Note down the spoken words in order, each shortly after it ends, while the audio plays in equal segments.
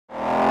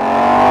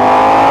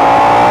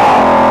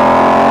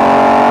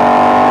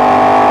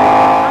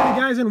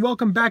and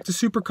welcome back to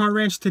Supercar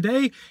Ranch.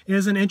 Today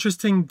is an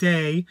interesting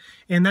day,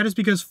 and that is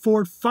because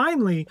Ford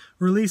finally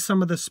released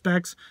some of the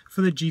specs for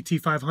the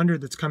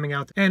GT500 that's coming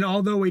out. And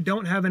although we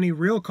don't have any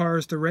real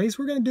cars to race,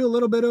 we're going to do a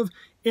little bit of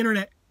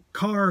internet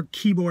car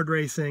keyboard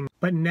racing.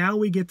 But now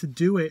we get to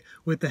do it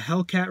with the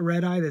Hellcat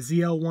Redeye, the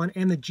ZL1,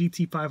 and the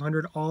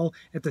GT500 all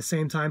at the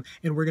same time,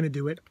 and we're going to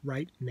do it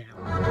right now.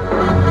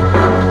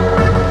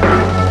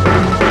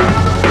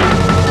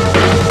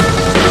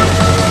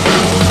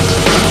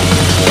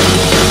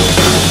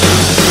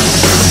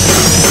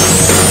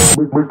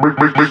 Make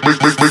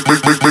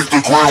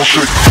the ground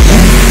shake.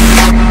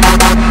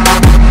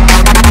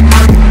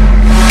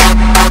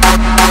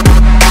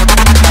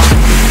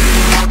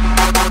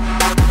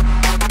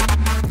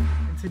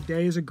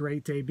 Today is a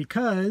great day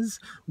because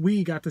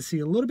we got to see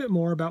a little bit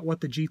more about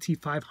what the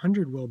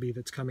GT500 will be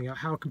that's coming out,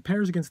 how it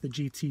compares against the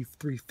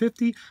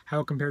GT350,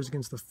 how it compares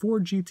against the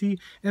Ford GT,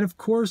 and of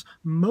course,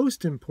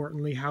 most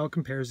importantly, how it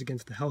compares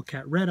against the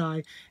Hellcat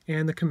Redeye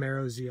and the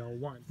Camaro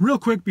ZL1. Real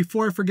quick,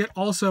 before I forget,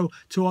 also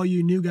to all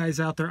you new guys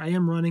out there, I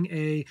am running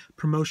a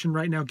promotion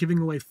right now, giving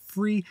away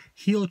free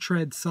heel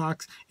tread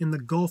socks in the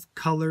Gulf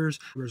colors.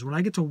 When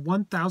I get to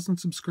 1,000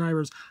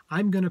 subscribers,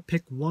 I'm going to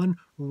pick one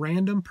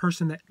random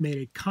person that made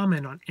a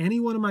comment on any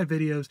one of my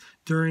videos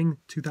during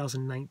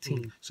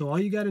 2019. So all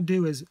you got to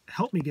do is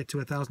help me get to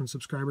 1,000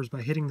 subscribers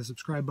by hitting the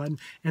subscribe button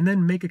and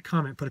then make a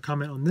comment. Put a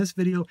comment on this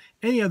video,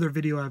 any other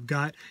video I've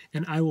got,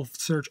 and I will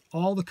search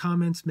all the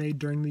comments made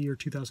during the year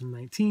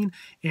 2019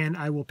 and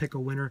I will pick a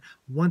winner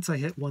once I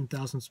hit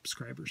 1,000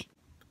 subscribers.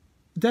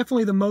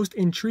 Definitely the most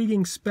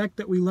intriguing spec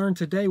that we learned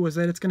today was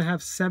that it's going to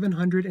have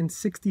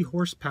 760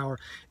 horsepower.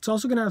 It's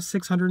also going to have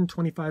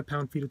 625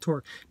 pound-feet of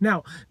torque.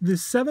 Now, the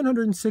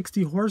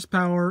 760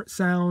 horsepower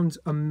sounds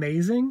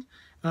amazing,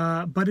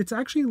 but it's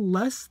actually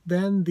less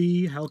than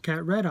the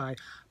Hellcat Redeye.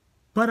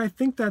 But I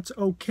think that's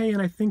okay,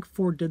 and I think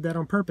Ford did that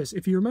on purpose.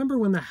 If you remember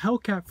when the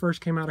Hellcat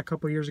first came out a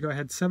couple years ago, it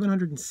had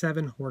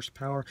 707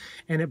 horsepower,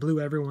 and it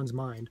blew everyone's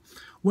mind.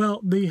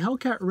 Well, the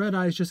Hellcat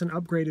Redeye is just an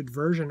upgraded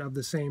version of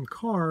the same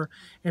car,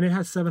 and it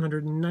has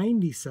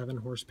 797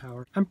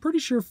 horsepower. I'm pretty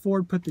sure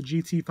Ford put the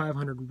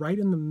GT500 right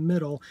in the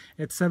middle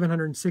at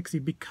 760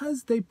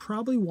 because they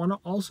probably want to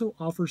also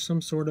offer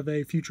some sort of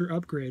a future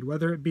upgrade,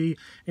 whether it be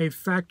a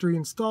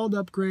factory-installed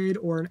upgrade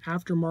or an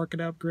aftermarket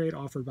upgrade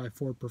offered by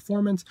Ford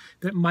Performance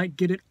that might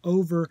get it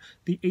over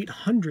the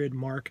 800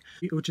 mark,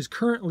 which is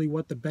currently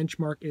what the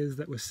benchmark is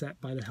that was set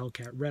by the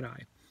Hellcat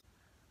Redeye.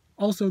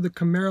 Also, the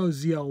Camaro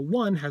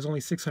ZL1 has only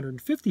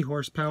 650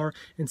 horsepower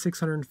and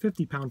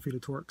 650 pound-feet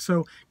of torque.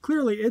 So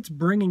clearly it's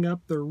bringing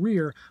up the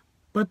rear,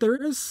 but there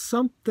is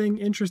something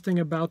interesting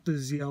about the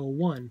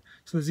ZL1.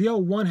 So the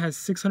ZL1 has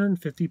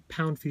 650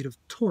 pound-feet of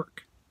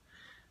torque.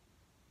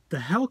 The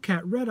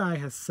Hellcat Redeye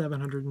has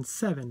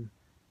 707.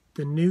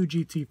 The new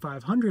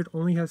GT500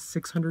 only has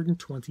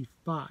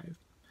 625.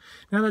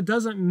 Now that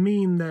doesn't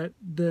mean that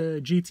the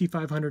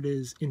GT500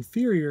 is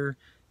inferior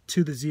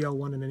to the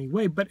ZL1 in any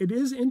way, but it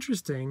is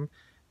interesting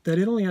that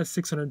it only has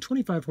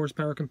 625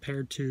 horsepower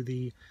compared to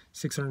the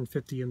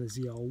 650 in the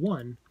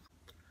ZL1.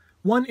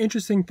 One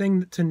interesting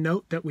thing to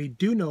note that we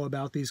do know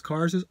about these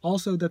cars is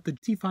also that the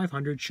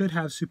GT500 should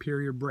have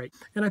superior brakes.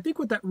 And I think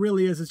what that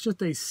really is, it's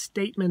just a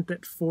statement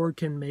that Ford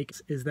can make,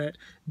 is that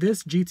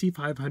this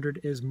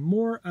GT500 is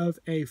more of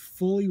a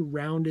fully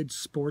rounded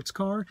sports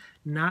car,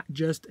 not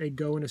just a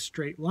go in a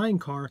straight line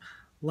car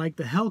like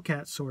the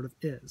Hellcat sort of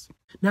is.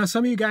 Now,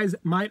 some of you guys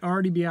might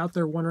already be out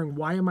there wondering,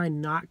 why am I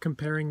not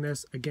comparing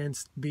this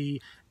against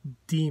the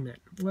Demon?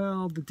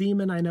 Well, the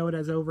Demon, I know it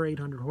has over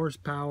 800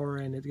 horsepower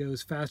and it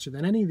goes faster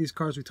than any of these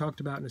cars we talked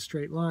about in a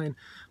straight line,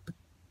 but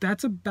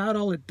that's about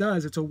all it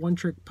does. It's a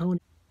one-trick pony.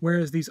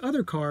 Whereas these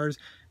other cars,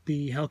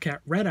 the Hellcat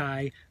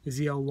Redeye, the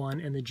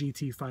ZL1, and the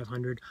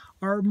GT500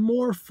 are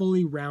more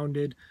fully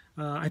rounded.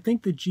 I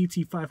think the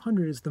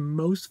GT500 is the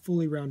most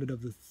fully rounded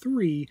of the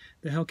three.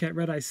 The Hellcat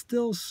Redeye is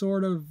still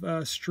sort of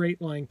a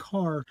straight line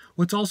car.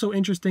 What's also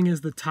interesting is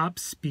the top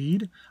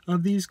speed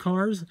of these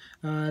cars.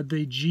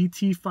 The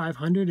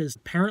GT500 is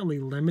apparently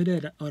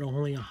limited at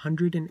only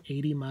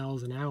 180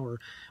 miles an hour,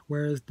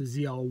 whereas the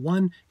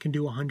ZL1 can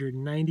do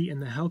 190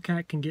 and the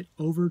Hellcat can get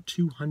over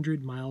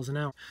 200 miles an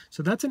hour.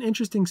 So that's an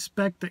interesting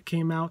spec that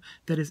came out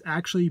that is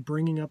actually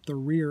bringing up the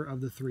rear of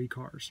the three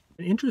cars.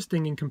 And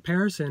interesting in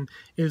comparison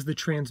is the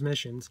transmissions.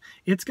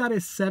 It's got a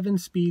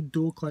 7-speed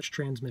dual clutch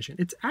transmission.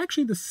 It's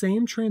actually the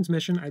same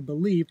transmission, I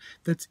believe,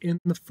 that's in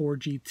the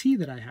Ford GT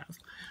that I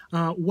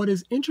have. What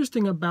is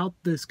interesting about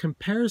this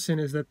comparison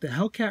is that the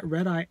Hellcat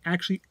Redeye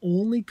actually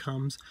only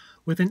comes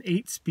with an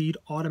 8-speed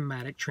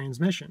automatic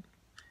transmission.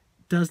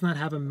 Does not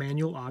have a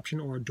manual option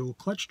or a dual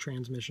clutch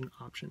transmission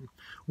option,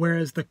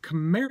 whereas the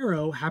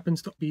Camaro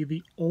happens to be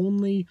the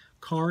only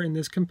car in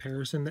this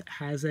comparison that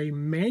has a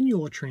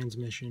manual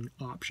transmission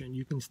option.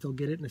 You can still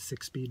get it in a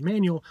 6-speed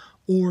manual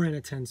or in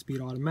a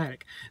 10-speed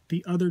automatic.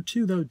 The other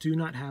two, though, do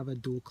not have a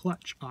dual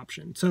clutch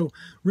option. So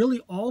really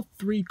all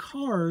three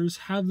cars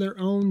have their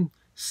own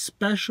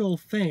special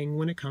thing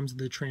when it comes to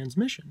the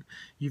transmission.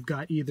 You've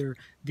got either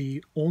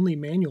the only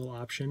manual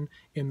option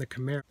in the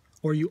Camaro,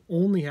 or you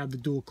only have the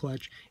dual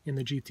clutch in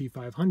the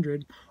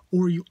GT500,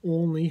 or you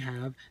only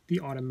have the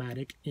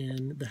automatic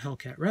in the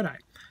Hellcat Redeye.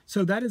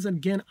 So that is,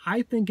 again,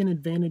 I think an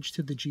advantage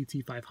to the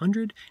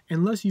GT500,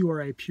 unless you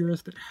are a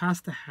purist that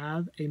has to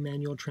have a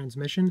manual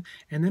transmission,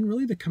 and then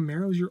really the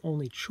Camaro is your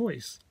only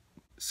choice.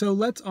 So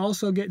let's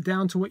also get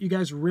down to what you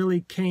guys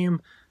really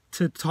came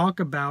to talk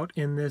about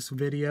in this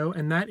video,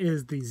 and that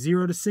is the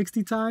 0 to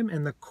 60 time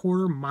and the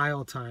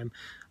quarter-mile time.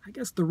 I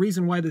guess the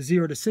reason why the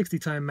 0 to 60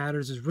 time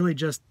matters is really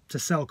just to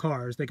sell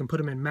cars. They can put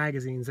them in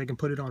magazines, they can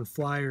put it on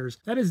flyers.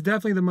 That is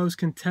definitely the most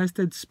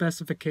contested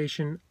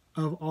specification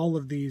of all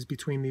of these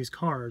between these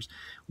cars.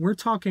 We're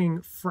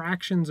talking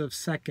fractions of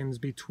seconds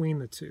between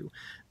the two.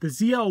 The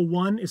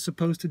ZL1 is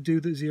supposed to do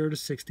the 0 to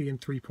 60 in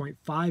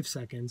 3.5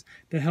 seconds.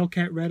 The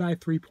Hellcat Redeye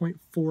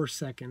 3.4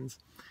 seconds.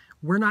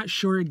 We're not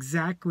sure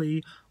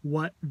exactly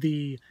what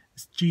the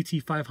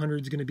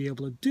GT500 is going to be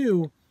able to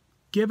do.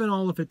 Given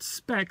all of its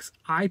specs,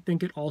 I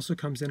think it also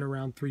comes in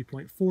around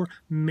 3.4,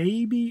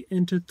 maybe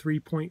into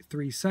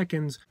 3.3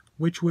 seconds,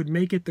 which would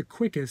make it the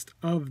quickest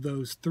of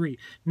those three.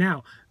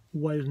 Now,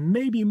 what is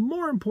maybe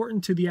more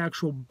important to the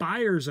actual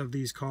buyers of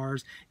these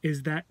cars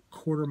is that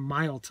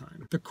quarter-mile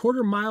time. The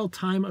quarter-mile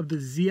time of the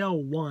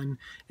ZL1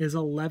 is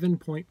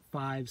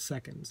 11.5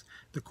 seconds.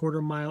 The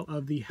quarter-mile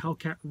of the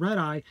Hellcat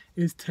Redeye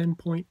is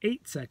 10.8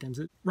 seconds.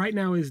 It right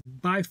now is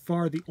by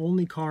far the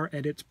only car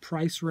at its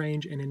price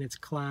range and in its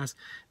class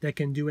that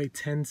can do a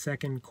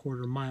 10-second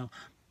quarter-mile.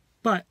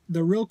 But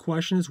the real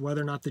question is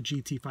whether or not the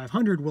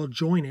GT500 will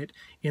join it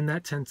in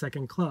that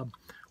 10-second club.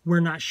 We're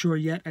not sure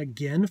yet.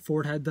 Again,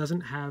 Ford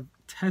doesn't have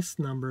test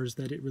numbers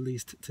that it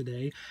released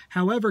today.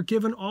 However,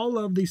 given all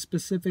of the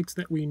specifics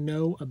that we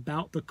know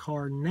about the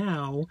car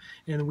now,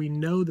 and we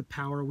know the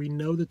power, we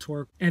know the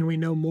torque, and we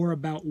know more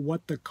about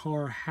what the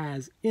car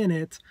has in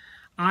it,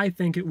 I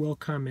think it will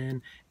come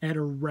in at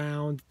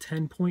around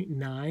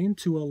 10.9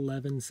 to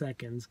 11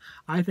 seconds.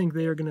 I think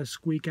they are going to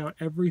squeak out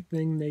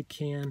everything they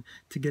can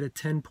to get a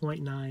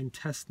 10.9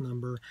 test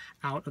number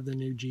out of the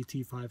new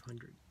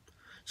GT500.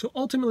 So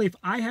ultimately, if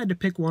I had to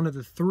pick one of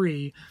the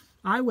three,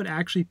 I would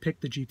actually pick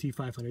the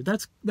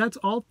GT500. That's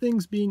all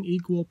things being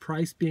equal,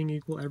 price being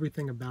equal,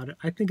 everything about it.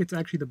 I think it's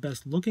actually the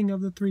best looking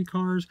of the three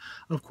cars.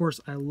 Of course,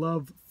 I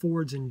love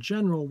Fords in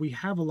general. We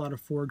have a lot of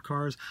Ford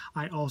cars.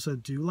 I also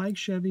do like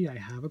Chevy. I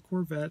have a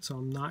Corvette, so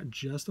I'm not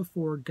just a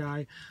Ford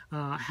guy.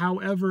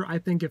 However, I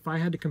think if I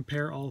had to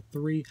compare all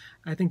three,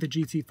 I think the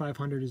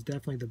GT500 is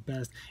definitely the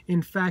best.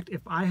 In fact,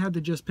 if I had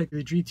to just pick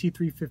the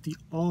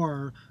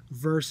GT350R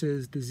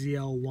versus the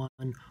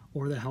ZL1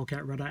 or the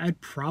Hellcat Redeye, I'd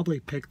probably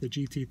pick the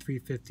GT350R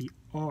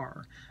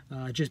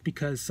just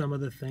because some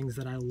of the things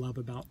that I love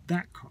about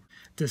that car,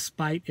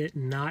 despite it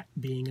not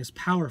being as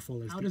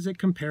powerful as. How does it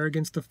compare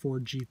against the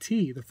Ford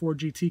GT? The Ford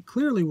GT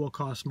clearly will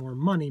cost more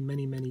money,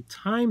 many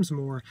times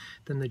more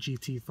than the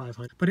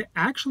GT500, but it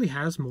actually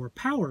has more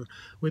power.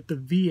 With the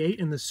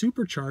V8 and the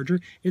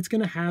supercharger, it's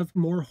going to have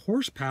more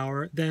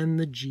horsepower than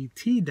the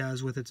GT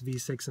does with its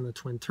V6 and the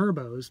twin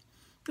turbos.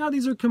 Now,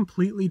 these are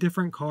completely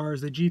different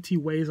cars. The GT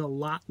weighs a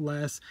lot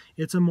less.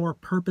 It's a more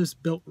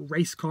purpose-built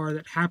race car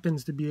that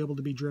happens to be able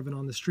to be driven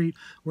on the street,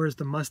 whereas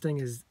the Mustang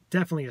is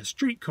definitely a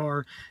street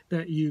car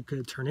that you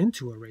could turn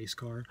into a race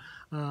car.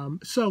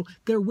 So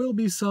there will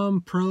be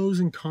some pros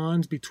and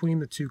cons between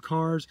the two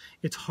cars.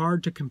 It's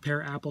hard to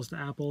compare apples to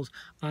apples.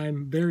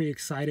 I'm very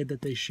excited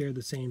that they share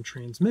the same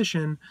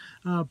transmission,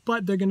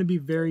 but they're going to be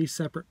very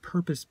separate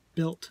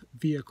purpose-built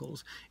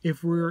vehicles.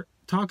 If we're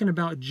talking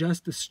about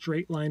just the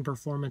straight line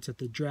performance at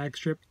the drag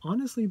strip,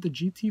 honestly, the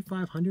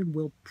GT500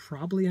 will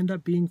probably end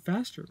up being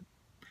faster.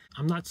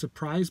 I'm not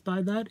surprised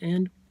by that,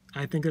 and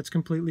I think that's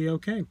completely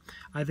okay.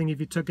 I think if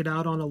you took it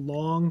out on a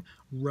long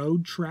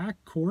road track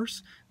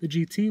course, the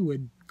GT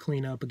would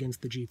clean up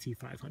against the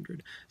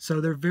GT500.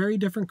 So they're very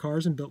different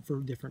cars and built for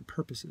different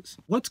purposes.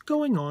 What's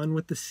going on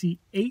with the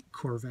C8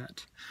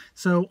 Corvette?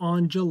 So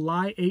on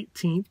July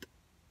 18th,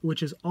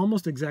 which is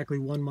almost exactly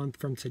 1 month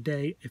from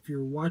today, if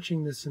you're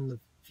watching this in the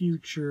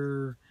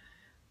future,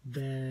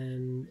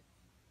 then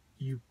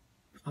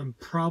I'm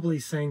probably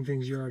saying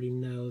things you already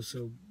know,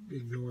 so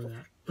ignore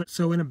that. But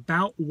so in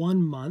about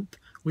 1 month,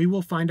 we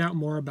will find out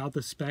more about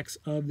the specs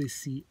of the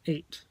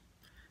C8.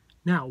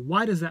 Now,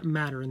 why does that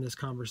matter in this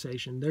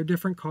conversation? They're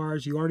different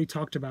cars. You already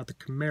talked about the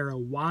Camaro.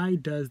 Why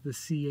does the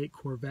C8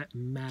 Corvette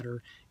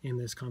matter in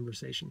this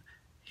conversation?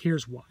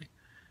 Here's why.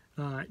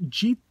 The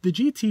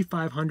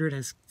GT500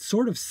 has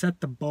sort of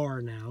set the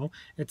bar now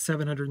at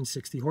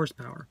 760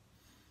 horsepower.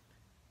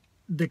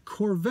 The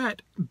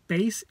Corvette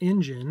base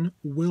engine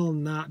will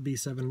not be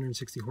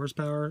 760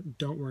 horsepower.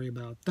 Don't worry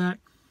about that.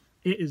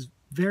 It is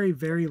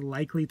very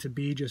likely to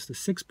be just a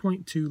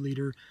 6.2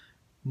 liter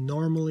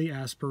normally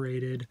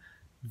aspirated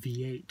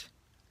V8.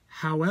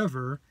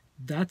 However,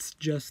 that's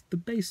just the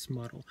base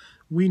model.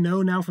 We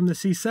know now from the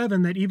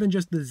C7 that even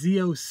just the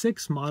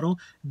Z06 model,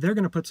 they're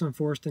going to put some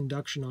forced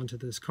induction onto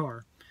this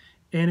car.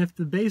 And if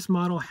the base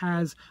model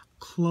has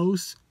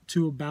close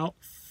to about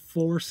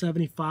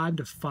 475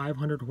 to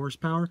 500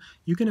 horsepower,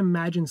 you can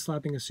imagine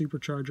slapping a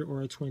supercharger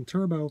or a twin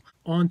turbo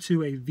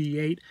onto a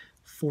V8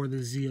 for the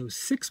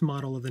Z06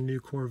 model of the new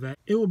Corvette,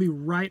 it will be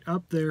right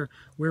up there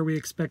where we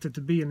expect it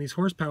to be in these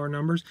horsepower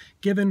numbers,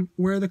 given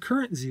where the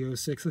current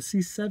Z06, the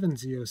C7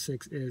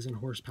 Z06 is in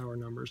horsepower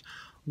numbers.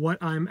 What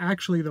I'm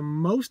actually the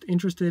most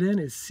interested in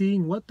is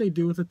seeing what they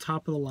do with the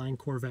top of the line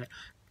Corvette.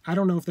 I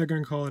don't know if they're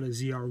going to call it a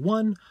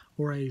ZR1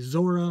 or a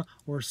Zora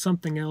or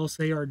something else.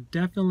 They are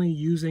definitely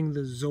using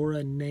the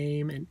Zora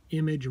name and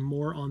image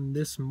more on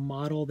this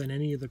model than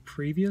any of the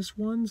previous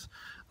ones.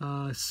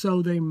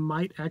 So they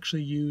might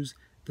actually use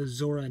the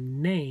Zora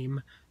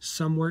name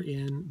somewhere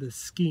in the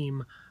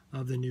scheme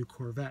of the new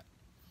Corvette.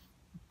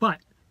 But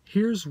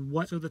here's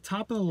what, so the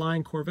top of the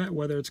line Corvette,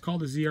 whether it's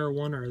called a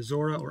ZR1 or a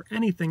Zora or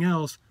anything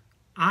else,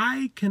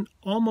 I can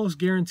almost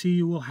guarantee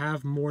you will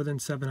have more than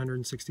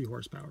 760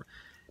 horsepower.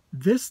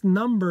 This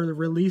number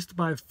released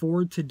by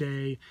Ford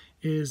today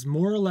is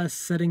more or less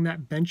setting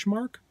that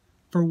benchmark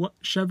for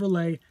what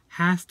Chevrolet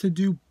has to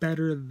do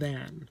better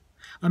than.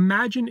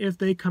 Imagine if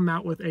they come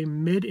out with a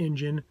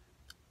mid-engine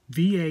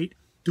V8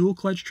 dual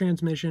clutch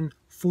transmission,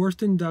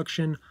 forced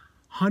induction,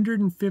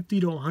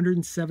 $150,000 to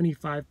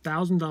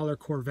 $175,000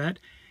 Corvette,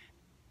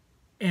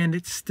 and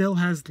it still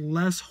has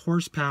less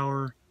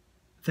horsepower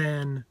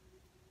than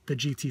the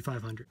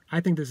GT500.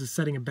 I think this is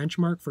setting a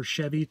benchmark for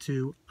Chevy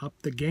to up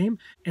the game,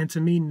 and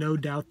to me, no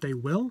doubt they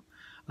will.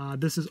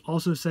 This is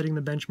also setting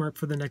the benchmark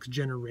for the next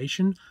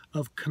generation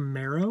of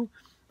Camaro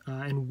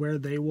and where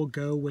they will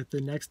go with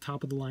the next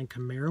top-of-the-line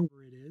Camaro,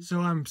 where it is. So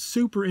I'm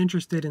super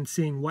interested in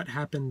seeing what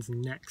happens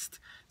next.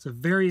 It's a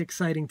very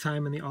exciting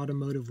time in the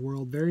automotive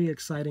world, very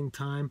exciting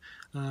time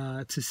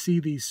to see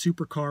these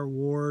supercar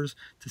wars,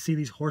 to see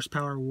these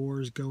horsepower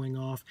wars going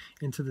off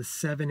into the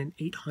 700 and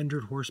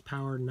 800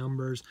 horsepower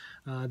numbers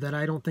that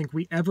I don't think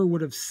we ever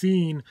would have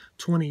seen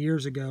 20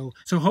 years ago.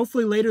 So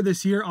hopefully later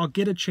this year, I'll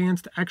get a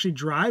chance to actually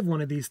drive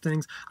one of these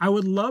things. I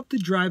would love to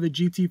drive a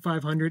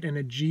GT500 and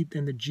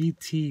the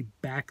GT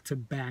back to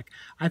back.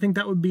 I think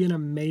that would be an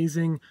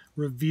amazing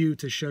review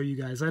to show you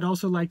guys. I'd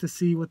also like to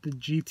see what the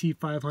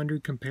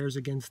GT500 compares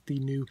against the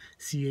new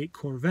C8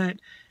 Corvette,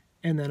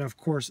 and then of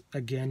course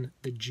again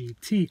the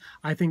GT.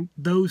 I think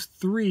those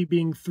three,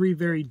 being three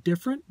very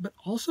different but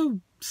also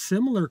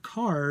similar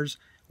cars,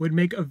 would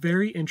make a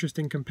very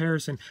interesting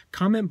comparison.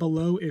 Comment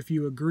below if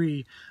you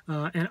agree,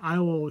 and I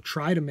will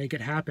try to make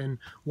it happen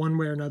one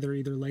way or another,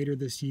 either later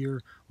this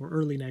year or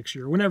early next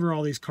year, whenever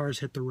all these cars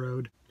hit the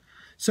road.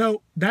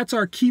 So that's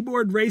our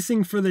keyboard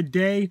racing for the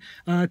day.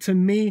 To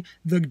me,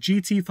 the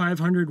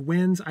GT500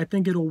 wins. I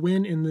think it'll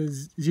win in the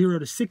 0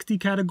 to 60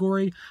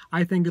 category.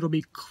 I think it'll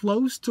be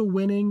close to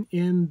winning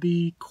in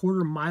the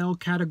quarter mile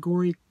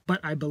category, but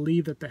I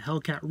believe that the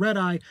Hellcat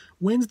Redeye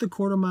wins the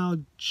quarter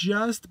mile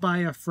just by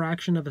a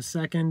fraction of a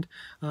second,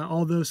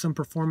 although some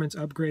performance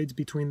upgrades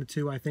between the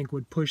two I think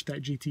would push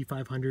that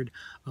GT500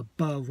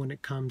 above when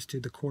it comes to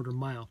the quarter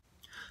mile.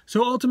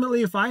 So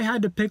ultimately, if I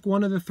had to pick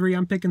one of the three,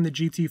 I'm picking the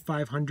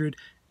GT500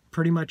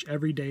 pretty much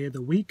every day of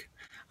the week.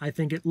 I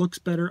think it looks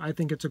better. I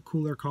think it's a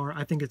cooler car.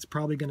 I think it's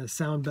probably going to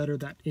sound better.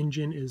 That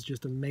engine is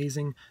just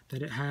amazing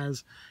that it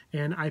has.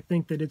 And I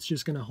think that it's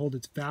just going to hold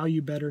its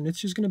value better, and it's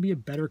just going to be a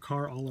better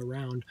car all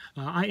around.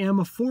 I am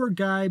a Ford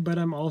guy, but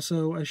I'm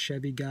also a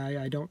Chevy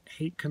guy. I don't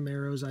hate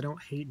Camaros. I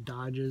don't hate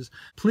Dodges.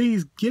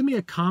 Please give me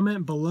a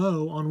comment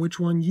below on which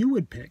one you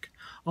would pick.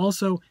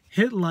 Also,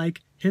 hit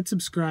like, hit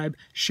subscribe,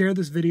 share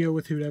this video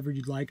with whoever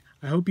you'd like.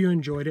 I hope you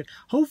enjoyed it.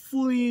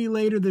 Hopefully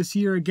later this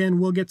year, again,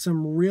 we'll get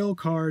some real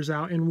cars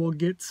out and we'll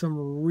get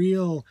some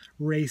real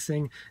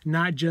racing,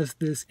 not just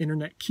this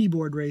internet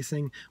keyboard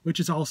racing, which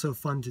is also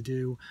fun to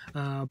do.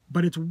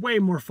 But it's way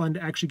more fun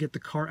to actually get the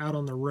car out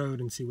on the road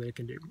and see what it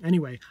can do.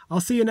 Anyway,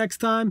 I'll see you next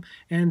time,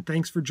 and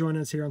thanks for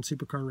joining us here on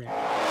Supercar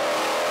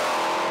Radio.